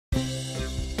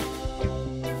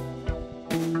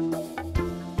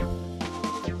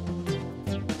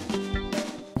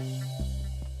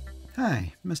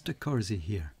Hi, Mr. Corsi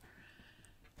here.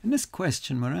 In this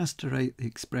question we're asked to write the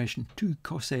expression 2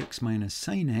 cos x minus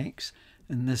sin x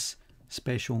in this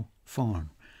special form.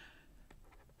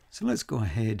 So let's go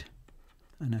ahead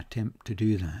and attempt to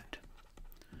do that.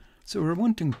 So we're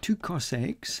wanting 2 cos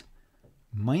x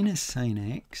minus sin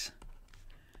x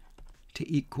to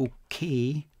equal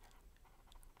k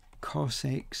cos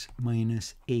x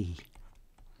minus a.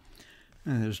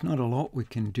 Now there's not a lot we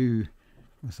can do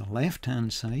with the left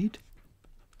hand side,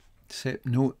 except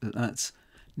note that that's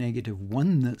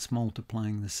 -1 that's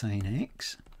multiplying the sin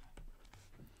x.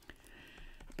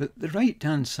 But the right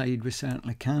hand side we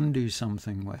certainly can do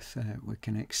something with. We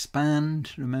can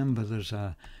expand. Remember, there's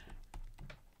a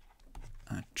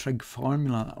trig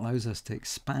formula that allows us to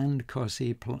expand cos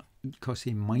a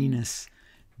minus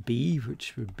b,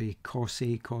 which would be cos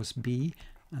a cos b,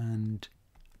 and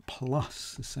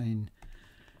plus the sign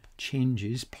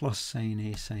changes, plus sin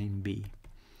a sin b.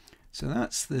 So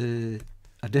that's the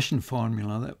addition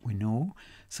formula that we know.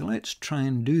 So let's try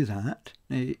and do that.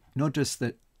 Now notice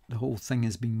that the whole thing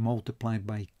is being multiplied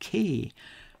by k.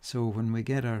 So when we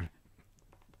get our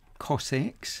cos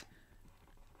x,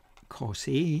 cos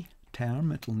a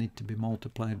term, it'll need to be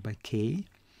multiplied by k.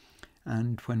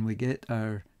 And when we get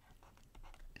our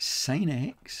sin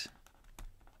x,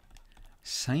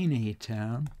 sin a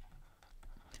term,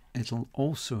 it'll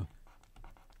also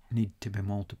need to be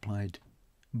multiplied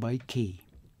by k.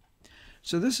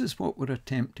 So this is what we're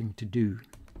attempting to do.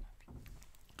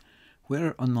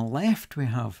 Where on the left we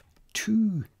have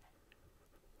 2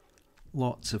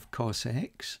 lots of cos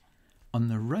x, on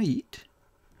the right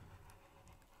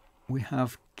we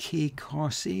have k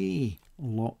cos a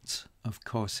lots of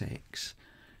cos x.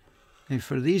 Now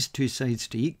for these two sides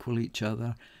to equal each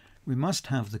other, we must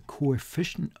have the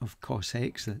coefficient of cos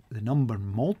x, the number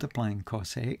multiplying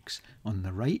cos x on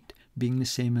the right, being the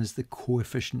same as the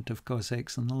coefficient of cos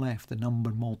x on the left, the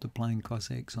number multiplying cos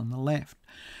x on the left.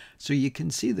 So you can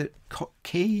see that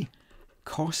k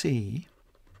cos a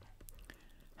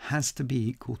has to be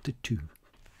equal to 2.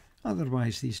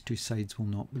 Otherwise these two sides will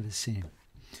not be the same.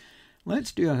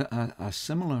 Let's do a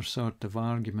similar sort of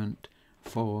argument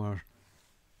for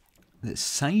the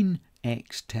sin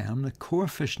x term. The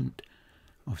coefficient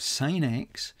of sin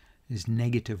x is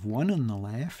 -1 on the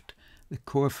left. The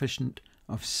coefficient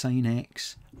of sin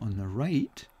x on the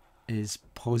right is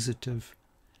positive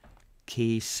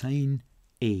k sin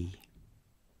a.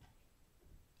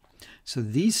 So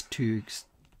these two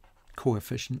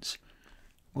coefficients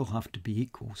will have to be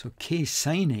equal. So k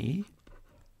sin a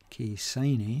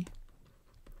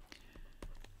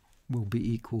will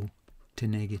be equal to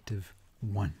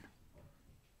 -1.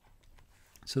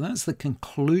 So that's the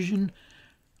conclusion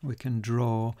we can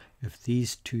draw if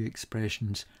these two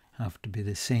expressions have to be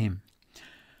the same.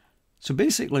 So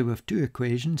basically we have two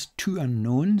equations, two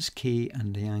unknowns, k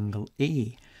and the angle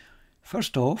a.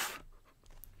 First off,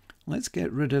 let's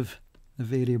get rid of the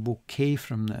variable k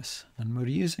from this, and we're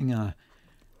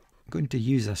going to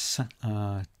use a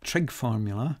trig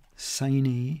formula, sin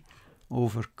a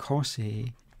over cos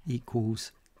a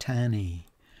equals tan a.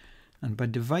 And by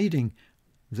dividing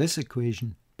this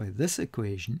equation by this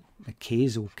equation, the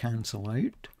k's will cancel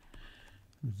out.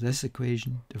 This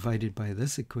equation divided by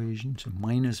this equation, so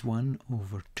 -1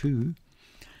 over 2.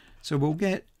 So we'll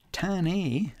get tan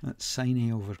a, that's sin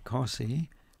a over cos a,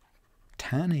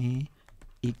 tan a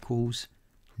equals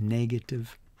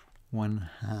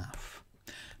 -1/2.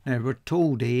 Now we're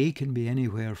told a can be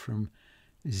anywhere from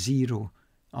 0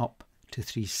 up to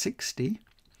 360,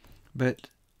 but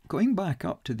going back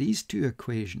up to these two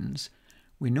equations,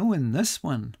 we know in this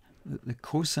one that the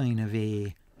cosine of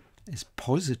a is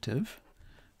positive,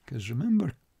 because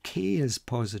remember k is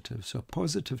positive, so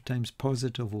positive times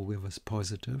positive will give us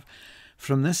positive.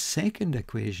 From this second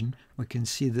equation we can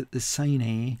see that the sin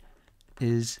a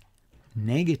is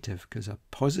negative, because a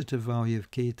positive value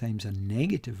of k times a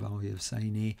negative value of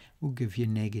sin a will give you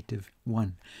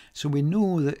 -1. So we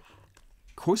know that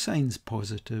cosine's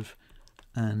positive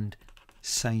and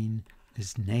sine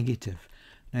is negative.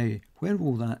 Now, where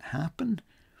will that happen?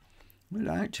 Well, it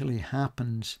actually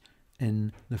happens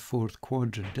in the fourth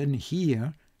quadrant. In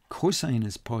here, cosine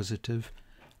is positive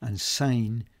and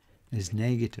sine is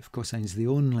negative. Cosine is the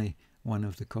only one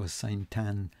of the cosine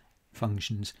tan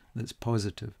functions that's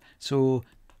positive. So,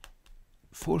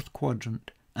 fourth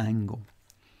quadrant angle.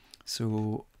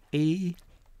 So, A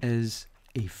is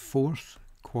a fourth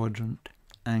quadrant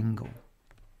angle.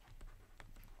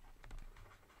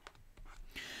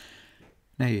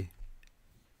 Now,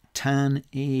 tan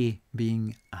A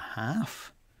being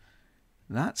 1/2,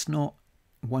 that's not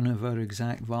one of our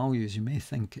exact values. You may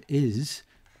think it is,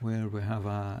 where we have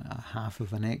a half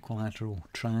of an equilateral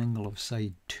triangle of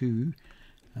side 2.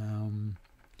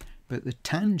 But the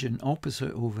tangent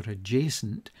opposite over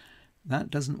adjacent, that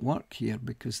doesn't work here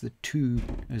because the 2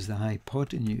 is the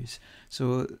hypotenuse.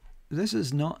 So this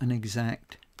is not an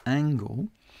exact angle,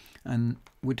 and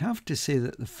we'd have to say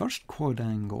that the first quad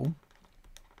angle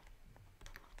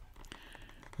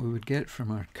we would get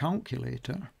from our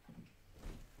calculator,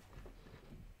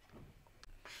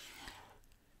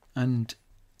 and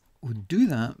we'd do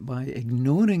that by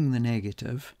ignoring the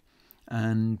negative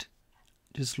and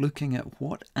just looking at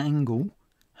what angle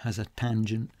has a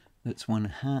tangent that's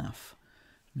 1/2.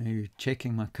 Now,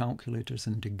 checking my calculators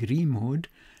in degree mode,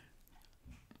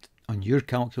 on your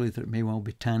calculator it may well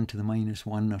be tan to the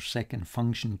 -1 or second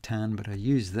function tan, but I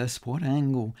use this. What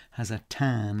angle has a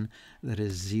tan that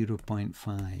is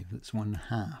 0.5? That's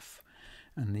 1/2.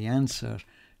 And the answer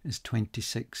is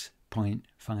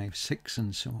 26.56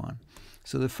 and so on.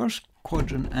 So the first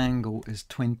quadrant angle is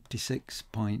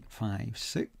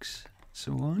 26.56,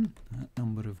 so on, that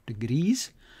number of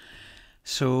degrees.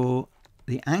 So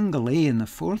the angle A in the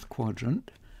fourth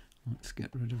quadrant, let's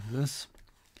get rid of this.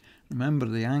 Remember,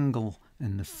 the angle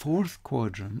in the fourth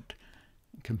quadrant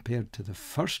compared to the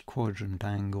first quadrant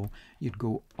angle, you'd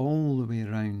go all the way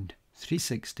around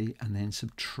 360 and then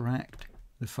subtract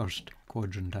the first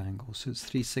quadrant angle. So it's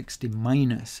 360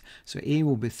 minus, so A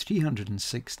will be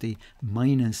 360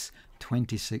 minus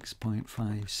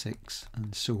 26.56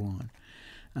 and so on.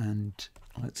 And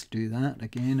let's do that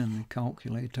again in the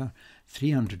calculator.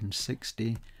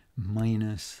 360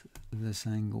 minus this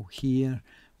angle here,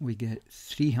 we get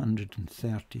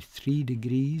 333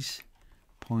 degrees,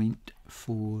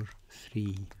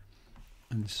 0.43,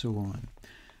 and so on.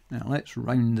 Now let's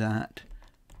round that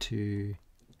to,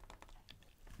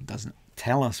 doesn't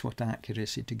tell us what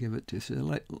accuracy to give it to,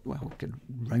 so well, we could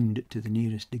round it to the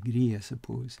nearest degree, I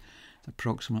suppose. It's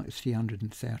approximately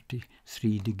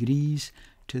 333 degrees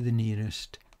to the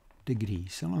nearest degree,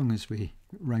 so long as we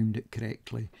round it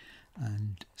correctly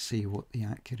and say what the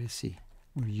accuracy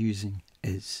we're using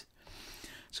is.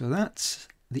 So that's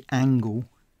the angle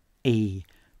A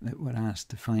that we're asked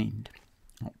to find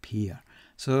up here.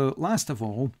 So last of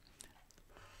all,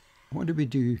 what do we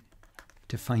do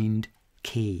to find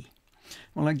K?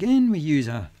 Well, again we use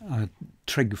a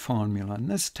trig formula, and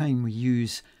this time we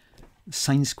use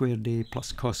sine squared A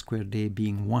plus cos squared A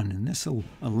being 1, and this will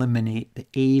eliminate the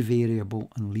A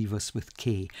variable and leave us with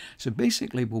K. So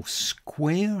basically we'll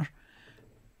square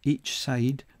each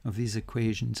side of these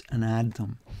equations and add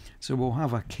them. So we'll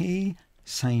have a K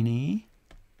sine A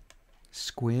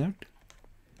squared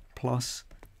plus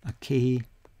a K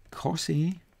cos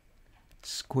A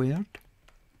squared,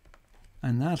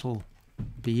 and that'll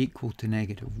be equal to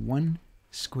 -1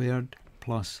 squared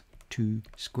plus 2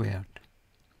 squared.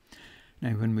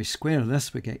 Now when we square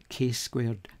this we get K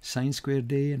squared sine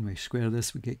squared A, and we square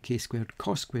this we get K squared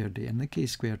cos squared A, and the K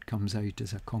squared comes out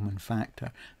as a common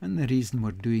factor. And the reason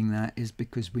we're doing that is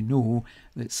because we know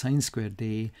that sine squared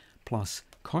A plus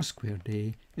cos squared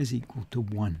A is equal to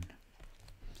 1.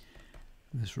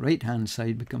 This right hand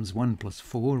side becomes 1 plus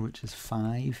 4, which is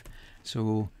 5.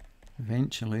 So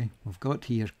eventually we've got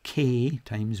here K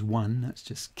times 1, that's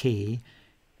just K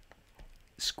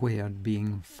squared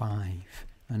being 5.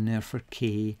 And therefore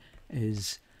K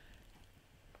is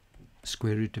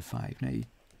square root of 5. Now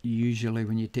usually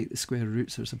when you take the square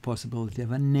roots there's a possibility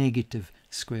of a negative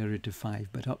square root of 5,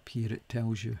 but up here it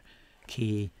tells you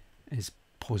K is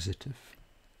positive.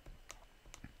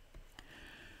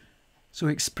 So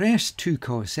express 2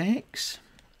 cos x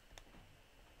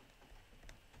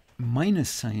minus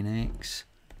sine x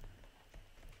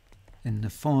in the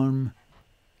form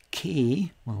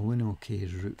K, well we know K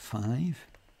is root 5,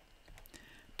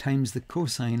 times the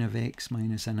cosine of x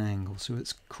minus an angle. So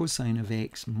it's cosine of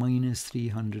x minus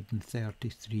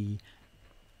 333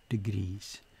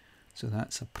 degrees. So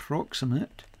that's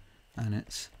approximate, and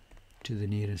it's to the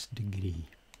nearest degree.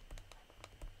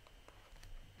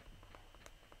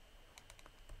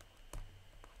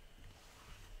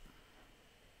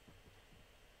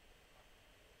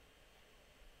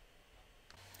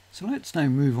 So let's now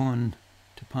move on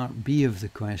to part B of the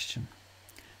question.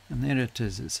 And there it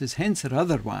is. It says, hence or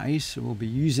otherwise, so we'll be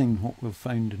using what we've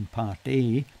found in part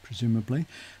A, presumably,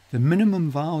 the minimum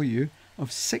value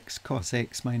of 6 cos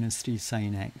x minus 3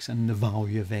 sin x, and the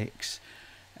value of x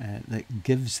that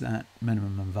gives that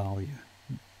minimum value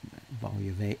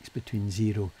of x between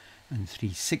 0 and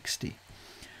 360.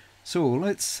 So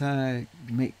let's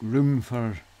make room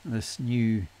for this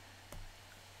new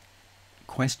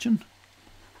question.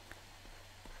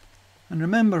 And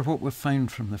remember what we've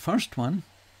found from the first one.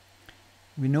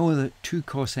 We know that 2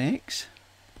 cos x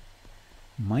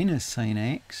minus sine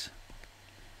x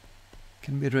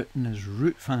can be written as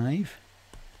root 5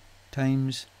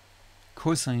 times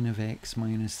cosine of x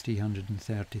minus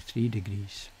 333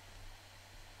 degrees.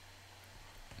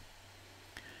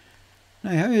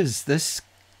 Now, how is this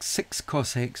 6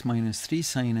 cos x minus 3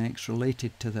 sine x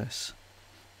related to this?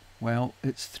 Well,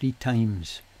 it's 3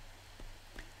 times.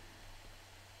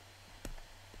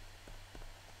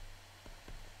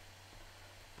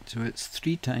 So it's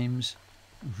 3 times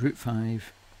root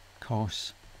 5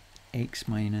 cos x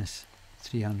minus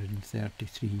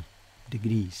 333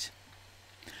 degrees.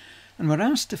 And we're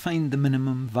asked to find the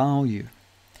minimum value.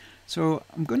 So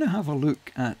I'm going to have a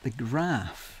look at the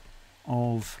graph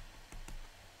of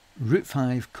root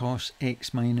 5 cos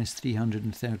x minus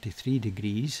 333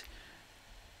 degrees,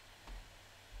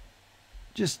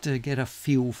 just to get a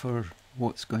feel for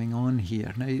what's going on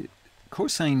here. Now,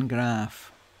 cosine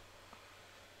graph,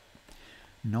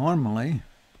 normally,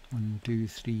 1, 2,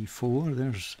 3, 4,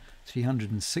 there's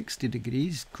 360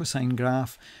 degrees. Cosine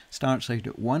graph starts out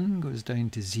at 1, goes down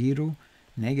to 0,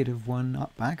 negative 1,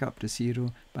 up, back up to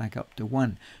 0, back up to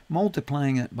 1.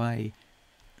 Multiplying it by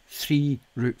 3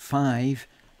 root 5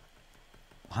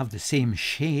 will have the same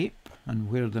shape,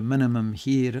 and where the minimum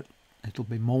here, it'll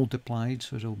be multiplied,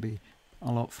 so it'll be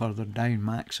a lot further down.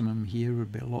 Maximum here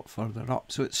would be a lot further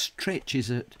up. So it stretches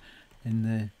it in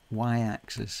the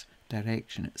y-axis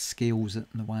direction. It scales it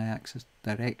in the y-axis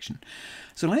direction.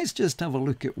 So let's just have a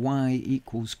look at y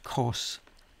equals cos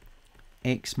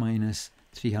x minus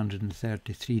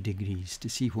 333 degrees to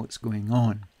see what's going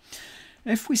on.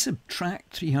 If we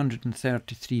subtract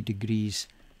 333 degrees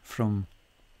from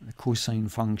the cosine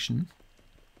function,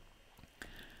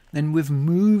 then we've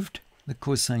moved the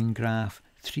cosine graph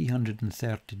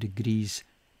 330 degrees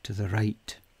to the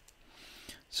right.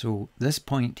 So this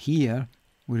point here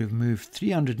would have moved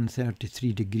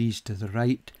 333 degrees to the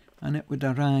right, and it would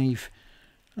arrive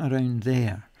around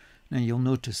there. Now you'll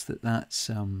notice that that's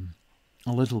a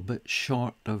little bit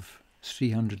short of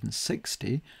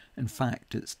 360. In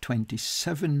fact, it's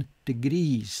 27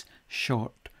 degrees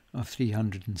short of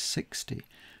 360.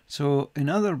 So in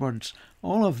other words,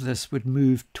 all of this would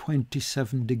move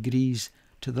 27 degrees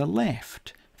to the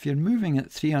left. If you're moving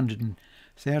at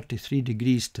 333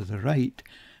 degrees to the right,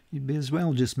 you'd be as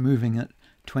well just moving at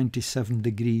 27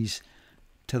 degrees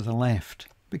to the left,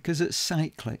 because it's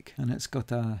cyclic and it's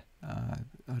got a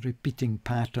repeating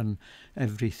pattern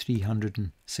every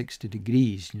 360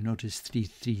 degrees. You notice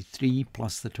 333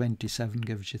 plus the 27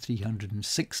 gives you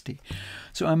 360.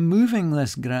 So I'm moving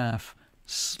this graph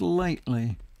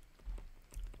slightly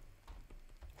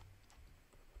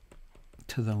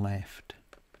to the left.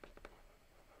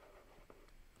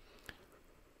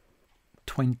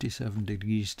 27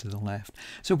 degrees to the left.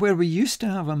 So where we used to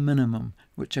have a minimum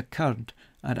which occurred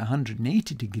at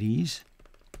 180 degrees,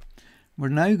 we're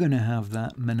now going to have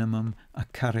that minimum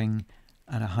occurring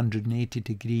at 180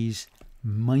 degrees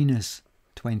minus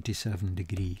 27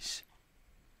 degrees.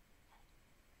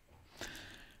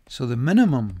 So the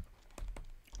minimum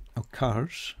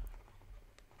occurs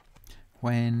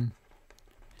when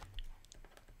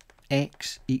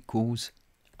x equals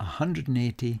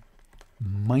 180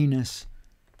 minus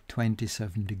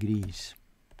 27 degrees.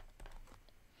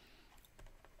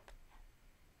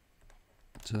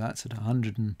 So that's at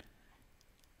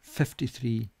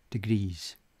 153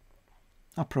 degrees,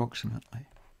 approximately.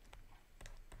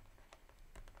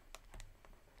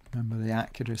 Remember the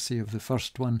accuracy of the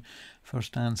first one.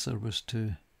 First answer was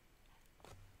to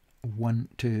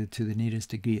the nearest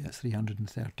degree. That's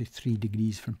 333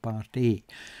 degrees from part A.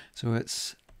 So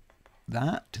it's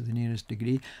that to the nearest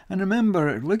degree. And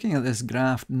remember, looking at this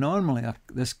graph, normally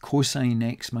this cosine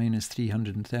x minus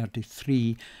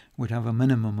 333 would have a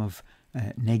minimum of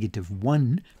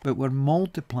 -1, but we're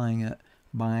multiplying it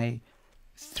by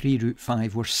 3 root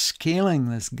 5. We're scaling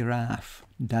this graph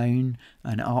down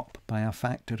and up by a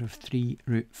factor of 3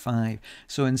 root 5.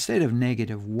 So instead of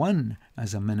 -1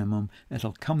 as a minimum,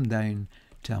 it'll come down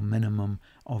to a minimum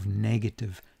of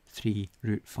 -3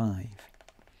 root 5.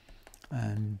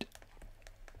 And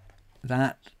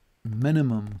that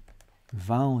minimum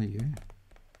value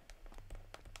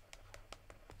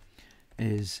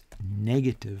is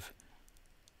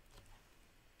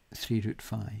 -3 root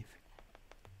 5.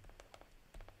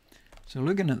 So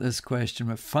looking at this question,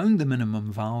 we've found the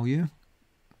minimum value,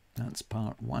 that's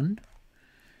part 1,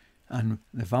 and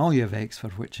the value of x for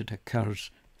which it occurs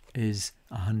is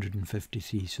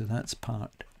 153, so that's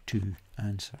part 2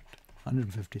 answered.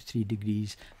 153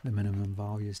 degrees, the minimum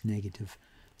value is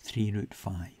 -3 root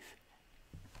 5.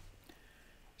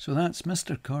 So that's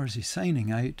Mr. Corsi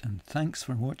signing out, and thanks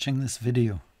for watching this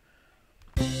video.